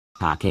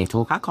Ka ke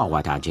toka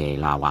kawata je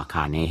la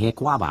wakane he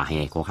kwaba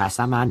he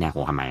kokasama ne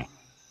kwame.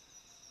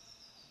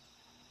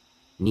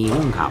 Ni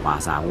unka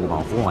wasa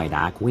uba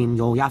hoida queen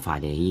yo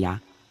yafa de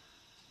ia.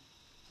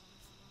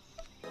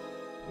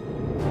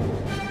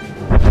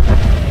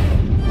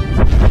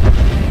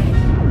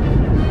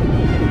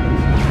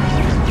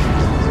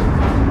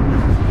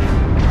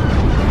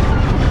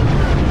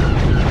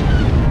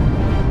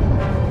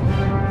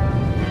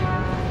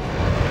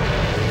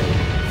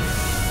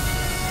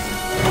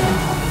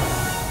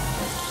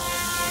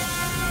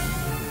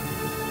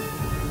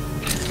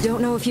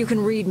 Don't know if you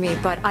can read me,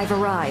 but I've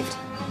arrived.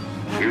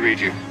 We read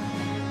you.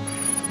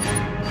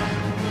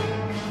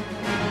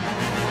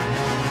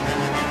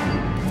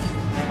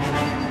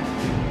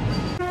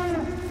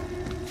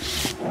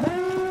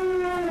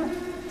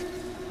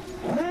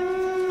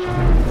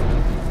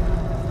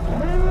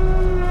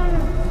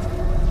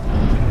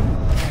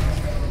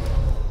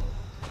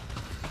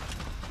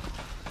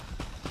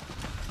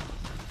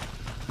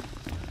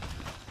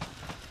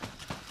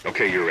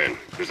 Okay, you're in.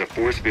 There's a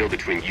force field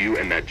between you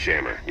and that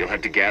jammer. You'll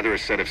have to gather a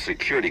set of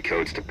security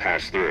codes to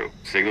pass through.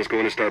 Signal's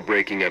going to start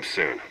breaking up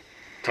soon.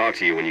 Talk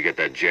to you when you get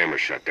that jammer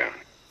shut down.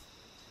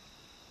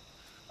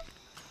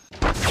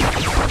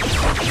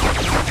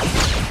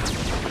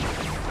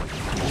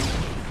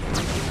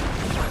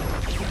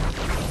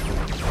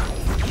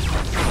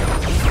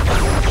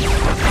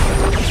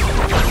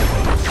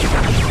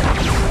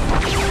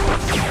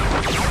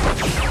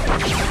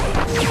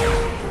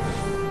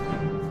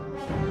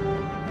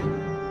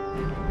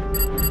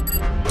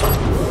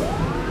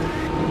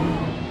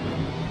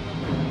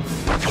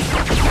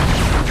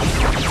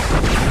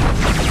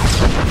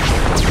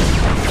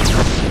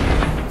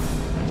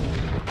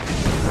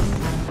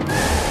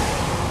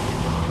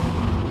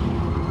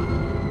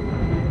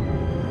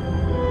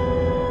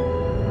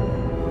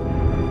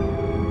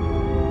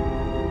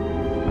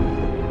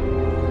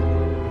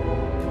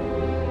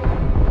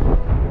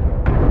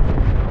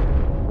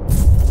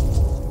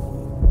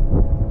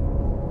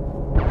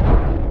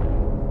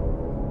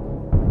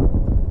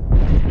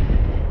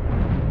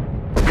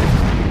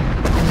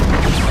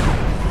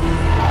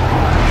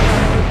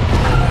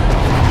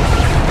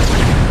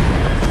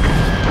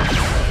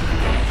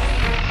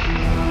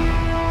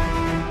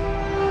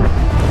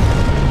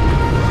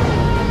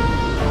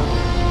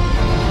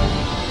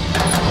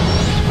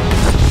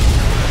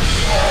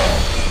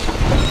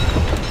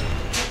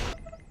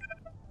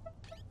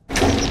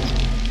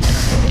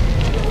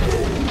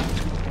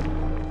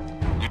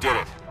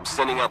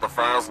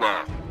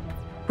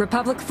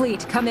 Republic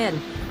fleet, come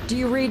in. Do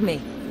you read me?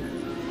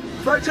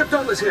 Flagship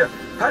Dauntless here,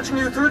 patching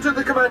you through to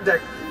the command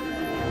deck.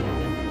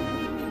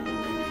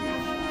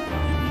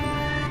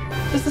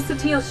 This is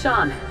Satele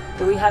Shan.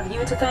 Do we have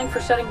you to thank for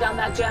shutting down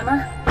that jammer?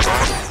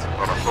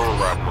 On a whole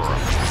lot more.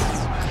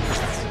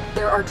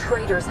 There are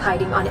traitors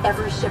hiding on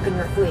every ship in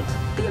your fleet.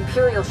 The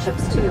Imperial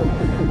ships, too.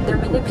 They're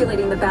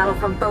manipulating the battle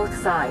from both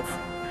sides.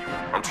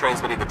 I'm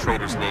transmitting the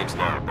traitors' names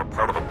now. They're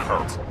part of a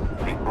cult.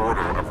 The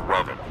Order of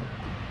Revan.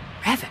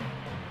 Revan?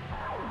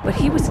 But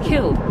he was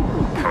killed.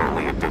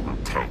 Apparently it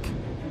didn't take.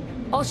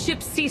 All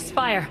ships cease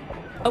fire.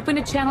 Open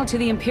a channel to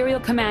the Imperial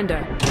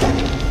Commander.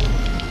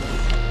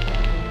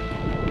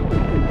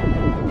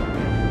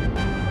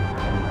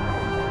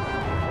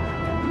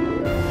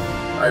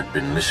 I've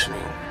been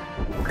listening.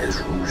 As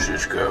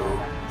ruses go,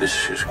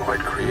 this is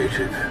quite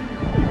creative.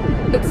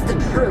 It's the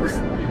truth.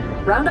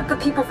 Round up the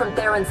people from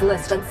Theron's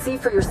list and see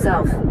for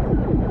yourself.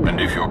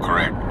 And if you're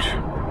correct,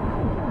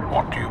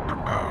 what do you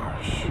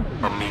propose?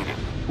 A meeting.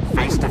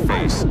 Face to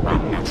face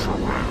on neutral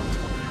ground.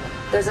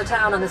 There's a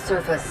town on the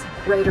surface,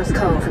 Raiders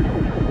Cove.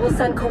 We'll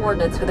send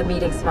coordinates for the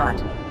meeting spot.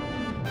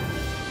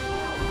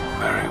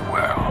 Very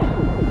well.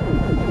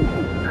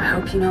 I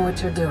hope you know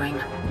what you're doing.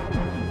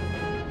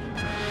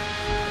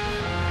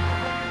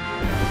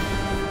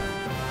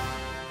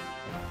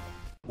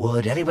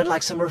 Would anyone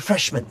like some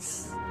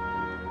refreshments?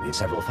 We have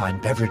several fine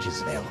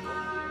beverages available.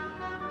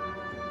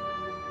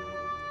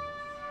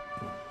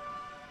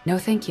 No,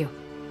 thank you.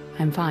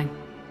 I'm fine.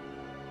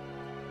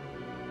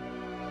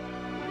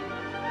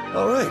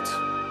 All right.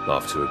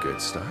 Off to a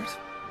good start.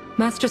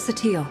 Master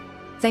Satele,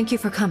 thank you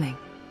for coming.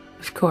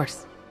 Of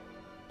course.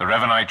 The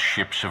Revanite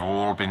ships have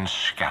all been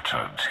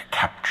scattered,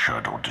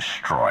 captured, or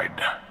destroyed.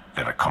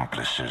 Their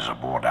accomplices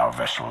aboard our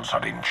vessels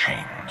are in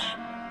chains.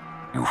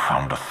 You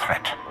found a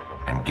threat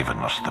and given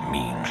us the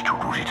means to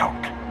root it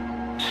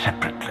out.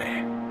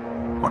 Separately,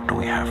 what do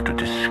we have to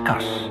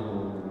discuss?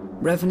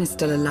 Revan is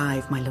still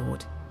alive, my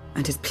lord,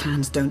 and his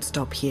plans don't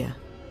stop here.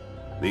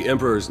 The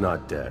Emperor's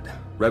not dead.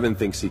 Revan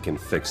thinks he can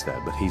fix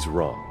that, but he's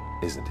wrong,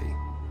 isn't he?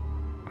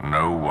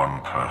 No one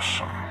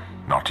person,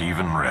 not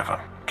even Revan,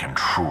 can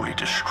truly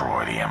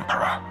destroy the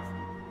Emperor.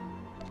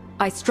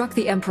 I struck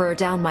the Emperor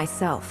down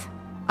myself.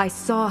 I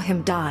saw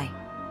him die.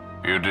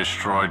 You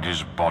destroyed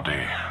his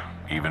body,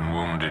 even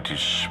wounded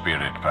his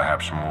spirit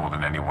perhaps more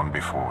than anyone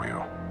before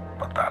you.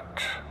 But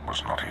that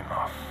was not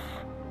enough.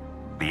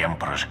 The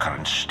Emperor's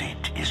current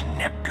state is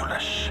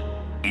nebulous,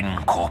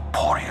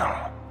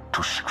 incorporeal.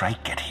 To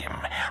strike at him,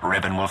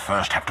 Revan will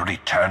first have to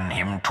return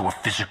him to a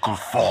physical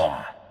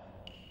form.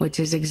 Which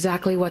is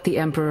exactly what the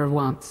Emperor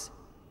wants.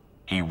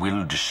 He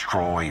will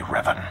destroy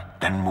Revan,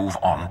 then move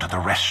on to the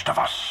rest of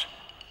us.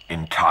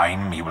 In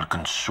time, he will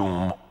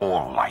consume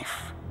all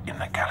life in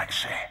the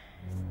galaxy.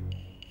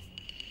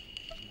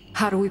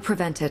 How do we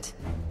prevent it?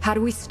 How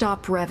do we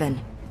stop Revan?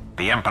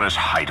 The Emperor's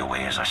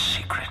hideaway is a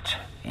secret,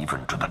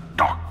 even to the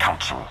Dark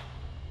Council.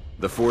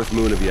 The fourth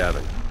moon of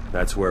Yavin.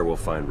 That's where we'll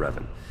find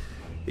Revan.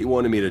 He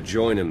wanted me to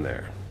join him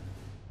there.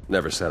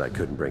 Never said I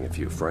couldn't bring a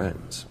few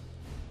friends.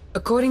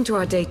 According to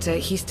our data,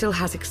 he still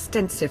has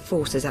extensive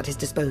forces at his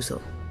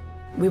disposal.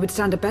 We would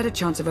stand a better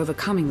chance of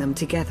overcoming them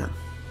together.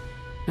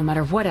 No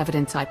matter what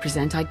evidence I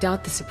present, I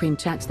doubt the Supreme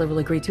Chancellor will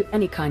agree to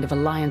any kind of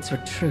alliance or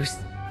truce.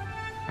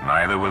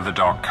 Neither will the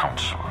Dark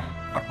Council,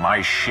 but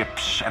my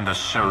ships and the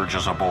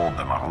soldiers aboard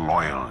them are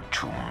loyal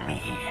to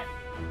me.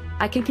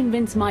 I can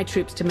convince my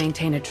troops to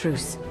maintain a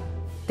truce.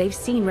 They've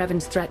seen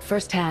Revan's threat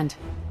firsthand.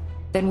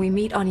 Then we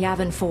meet on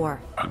Yavin 4.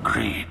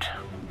 Agreed.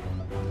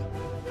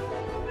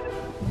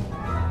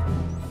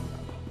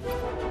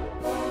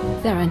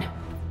 Theron.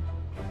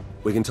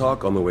 We can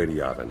talk on the way to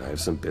Yavin. I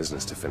have some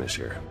business to finish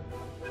here.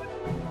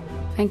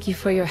 Thank you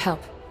for your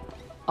help.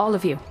 All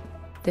of you.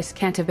 This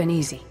can't have been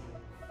easy.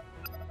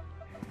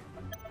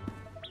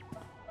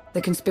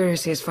 The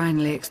conspiracy is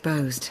finally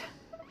exposed.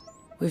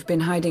 We've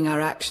been hiding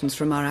our actions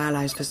from our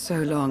allies for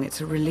so long,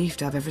 it's a relief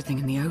to have everything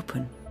in the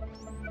open.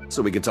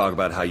 So we can talk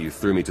about how you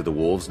threw me to the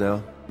wolves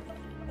now?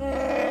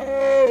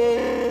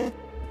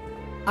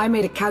 I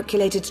made a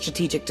calculated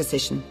strategic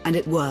decision, and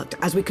it worked,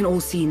 as we can all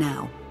see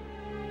now.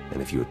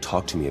 And if you had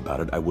talked to me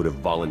about it, I would have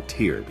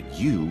volunteered, but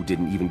you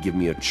didn't even give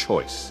me a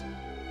choice.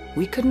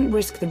 We couldn't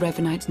risk the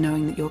Revanites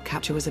knowing that your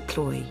capture was a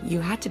ploy. You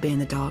had to be in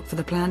the dark for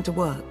the plan to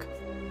work.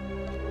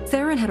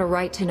 Theron had a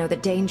right to know the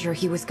danger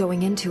he was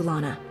going into,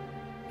 Lana.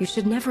 You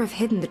should never have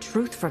hidden the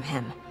truth from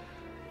him.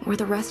 Or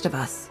the rest of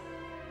us.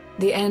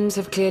 The ends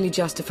have clearly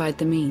justified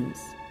the means.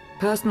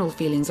 Personal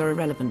feelings are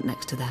irrelevant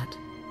next to that.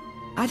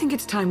 I think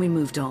it's time we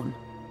moved on.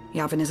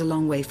 Yavin is a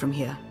long way from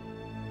here.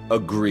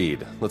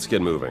 Agreed. Let's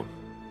get moving.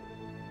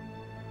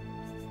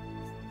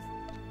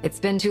 It's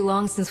been too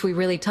long since we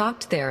really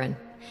talked, Theron.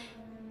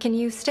 Can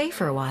you stay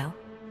for a while?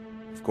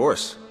 Of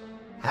course.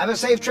 Have a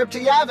safe trip to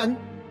Yavin.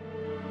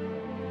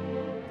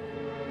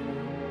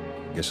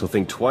 Guess you'll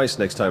think twice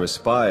next time a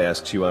spy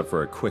asks you out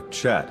for a quick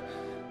chat.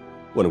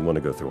 Wouldn't want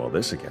to go through all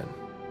this again.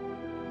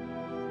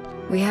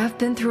 We have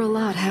been through a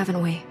lot,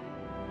 haven't we?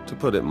 To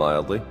put it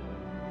mildly.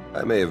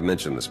 I may have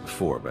mentioned this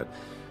before, but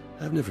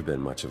I've never been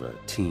much of a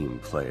team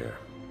player.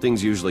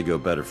 Things usually go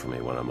better for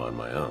me when I'm on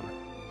my own.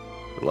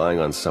 Relying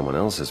on someone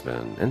else has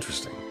been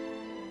interesting.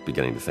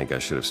 Beginning to think I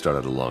should have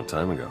started a long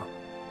time ago.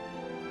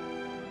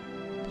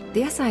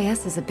 The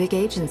SIS is a big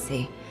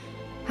agency.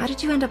 How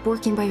did you end up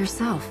working by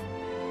yourself?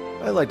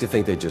 I like to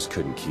think they just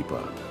couldn't keep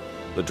up.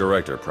 The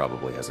director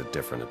probably has a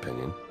different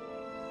opinion.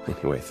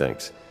 Anyway,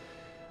 thanks.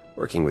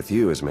 Working with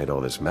you has made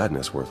all this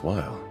madness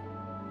worthwhile.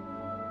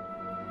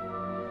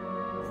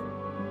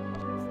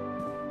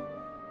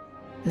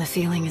 The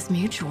feeling is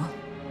mutual.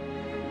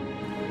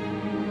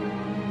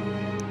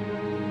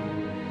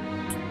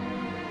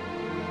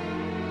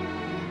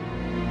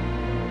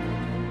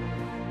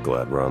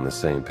 Glad we're on the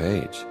same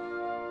page.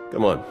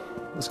 Come on,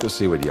 let's go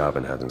see what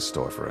Yavin has in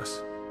store for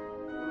us.